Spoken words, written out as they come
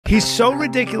He's so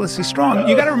ridiculously strong.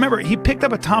 You got to remember, he picked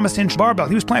up a Thomas Inch barbell.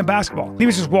 He was playing basketball. He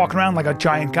was just walking around like a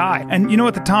giant guy. And you know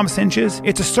what the Thomas Inch is?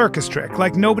 It's a circus trick.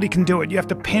 Like, nobody can do it. You have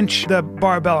to pinch the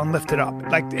barbell and lift it up.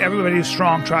 Like, everybody who's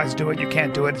strong tries to do it. You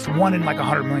can't do it. It's 1 in like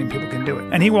 100 million people can do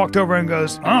it. And he walked over and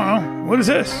goes, I don't know, what is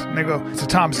this? And they go, it's a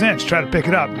Thomas Inch. Try to pick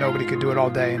it up. Nobody could do it all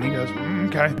day. And he goes,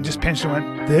 okay. And just pinched and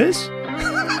went, this?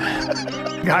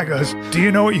 Guy goes, do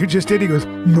you know what you just did? He goes,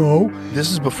 no. This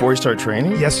is before you start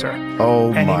training? Yes, sir.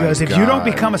 Oh, my God. And he goes, if you don't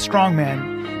become a strong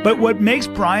man, but what makes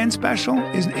Brian special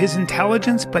is his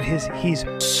intelligence, but he's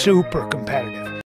super competitive.